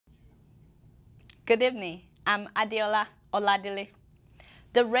Good evening. I'm Adeola Oladele.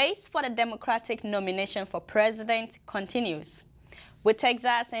 The race for the Democratic nomination for president continues, with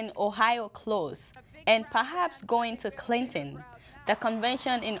Texas and Ohio close, and perhaps going to Clinton. The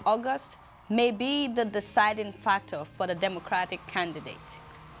convention in August may be the deciding factor for the Democratic candidate.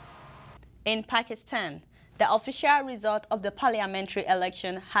 In Pakistan, the official result of the parliamentary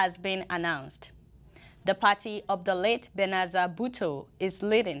election has been announced. The party of the late Benazir Bhutto is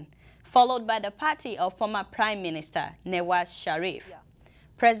leading, followed by the party of former Prime Minister Nawaz Sharif.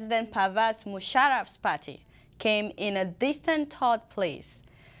 President Pervez Musharraf's party came in a distant third place,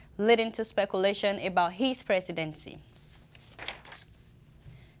 leading to speculation about his presidency.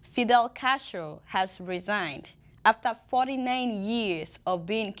 Fidel Castro has resigned after 49 years of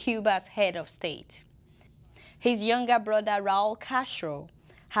being Cuba's head of state. His younger brother Raul Castro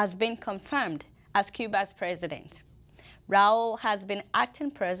has been confirmed as Cuba's president. Raul has been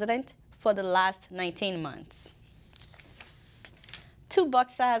acting president for the last 19 months. Two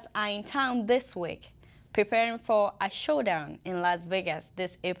boxers are in town this week, preparing for a showdown in Las Vegas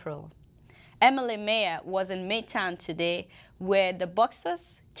this April. Emily Mayer was in Midtown today, where the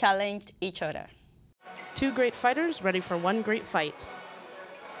boxers challenged each other. Two great fighters ready for one great fight.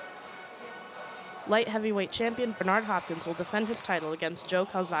 Light heavyweight champion Bernard Hopkins will defend his title against Joe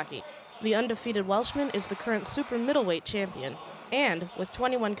Calzaghe. The undefeated Welshman is the current super middleweight champion, and with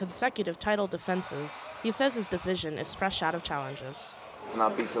 21 consecutive title defenses, he says his division is fresh out of challenges. And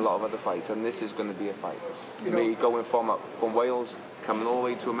I've beaten a lot of other fights, and this is going to be a fight. Me going from Wales, coming all the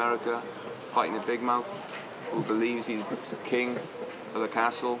way to America, fighting a big mouth who believes he's king of the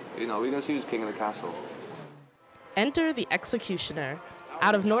castle. You know, we're going to see who's king of the castle. Enter the Executioner.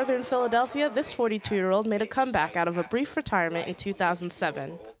 Out of northern Philadelphia, this 42-year-old made a comeback out of a brief retirement in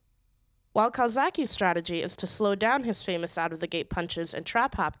 2007. While Calzaghe's strategy is to slow down his famous out-of-the-gate punches and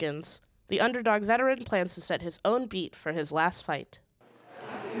trap Hopkins, the underdog veteran plans to set his own beat for his last fight.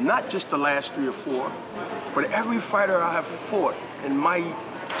 Not just the last 3 or 4, but every fighter I have fought in my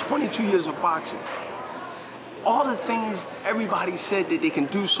 22 years of boxing. All the things everybody said that they can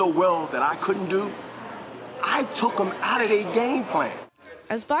do so well that I couldn't do, I took them out of their game plan.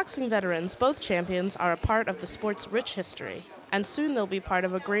 As boxing veterans, both champions are a part of the sport's rich history, and soon they'll be part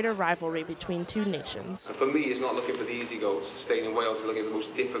of a greater rivalry between two nations. And for me, it's not looking for the easy goals. Staying in Wales is looking for the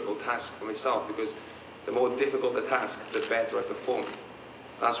most difficult task for myself, because the more difficult the task, the better I perform.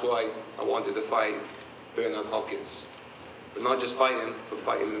 That's why I wanted to fight Bernard Hopkins. But not just fighting, but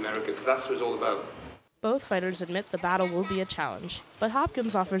fighting in America, because that's what it's all about. Both fighters admit the battle will be a challenge, but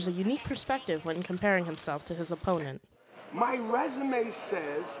Hopkins offers a unique perspective when comparing himself to his opponent. My resume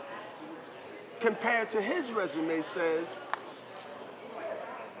says, compared to his resume says,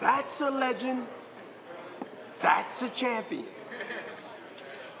 that's a legend, that's a champion.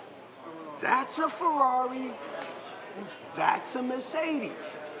 That's a Ferrari, that's a Mercedes.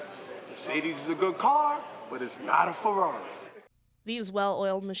 Mercedes is a good car, but it's not a Ferrari. These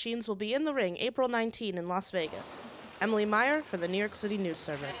well-oiled machines will be in the ring April 19 in Las Vegas. Emily Meyer for the New York City News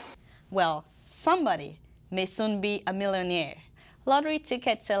Service. Well, somebody may soon be a millionaire. Lottery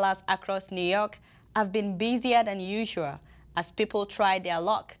ticket sellers across New York have been busier than usual as people try their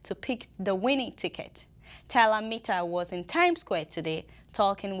luck to pick the winning ticket. Tyler Mita was in Times Square today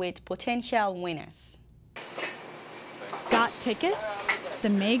talking with potential winners. Got tickets? The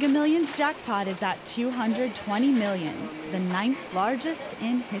Mega Millions jackpot is at $220 million, the 9th largest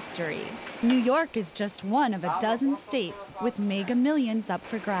in history. New York is just one of a dozen states with Mega Millions up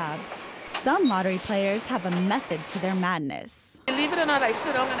for grabs. Some lottery players have a method to their madness. Believe it or not, I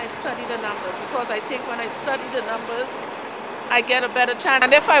sit down and I study the numbers, because I think when I study the numbers, I get a better chance.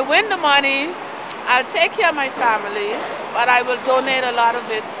 And if I win the money, I'll take care of my family, but I will donate a lot of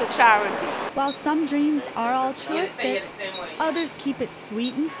it to charity. While some dreams are altruistic, others keep it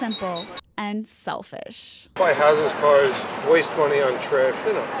sweet and simple and selfish. Buy hazardous cars, waste money on trash,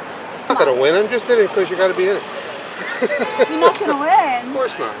 you know. I'm not going to win, I'm just in it because you got to be in it. You're not going to win. Of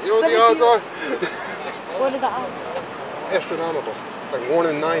course not. You know what the odds are? What are the odds? Astronomical. Like 1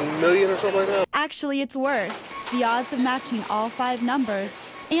 in 9 million or something like that. Actually, it's worse. The odds of matching all 5 numbers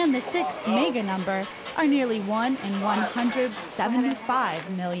and the 6th mega number are nearly 1 in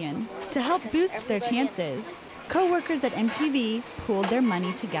 175 million. To help boost their chances, co-workers at MTV pooled their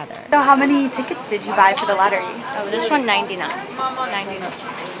money together. So how many tickets did you buy for the lottery? Oh, this one 99.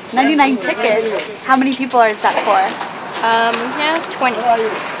 99 tickets? How many people is that for? Yeah,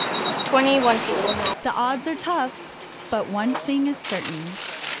 21 people. The odds are tough, but one thing is certain.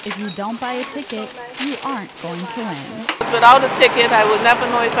 If you don't buy a ticket, you aren't going to win. Without a ticket, I will never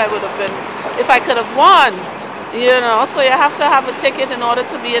know if I would have been, if I could have won. You know, so you have to have a ticket in order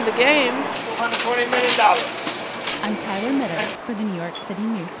to be in the game. $220 million. I'm Tyler Mitter for the New York City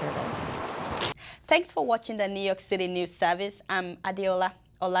News Service. Thanks for watching the New York City News Service. I'm Adeola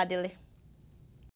Oladele.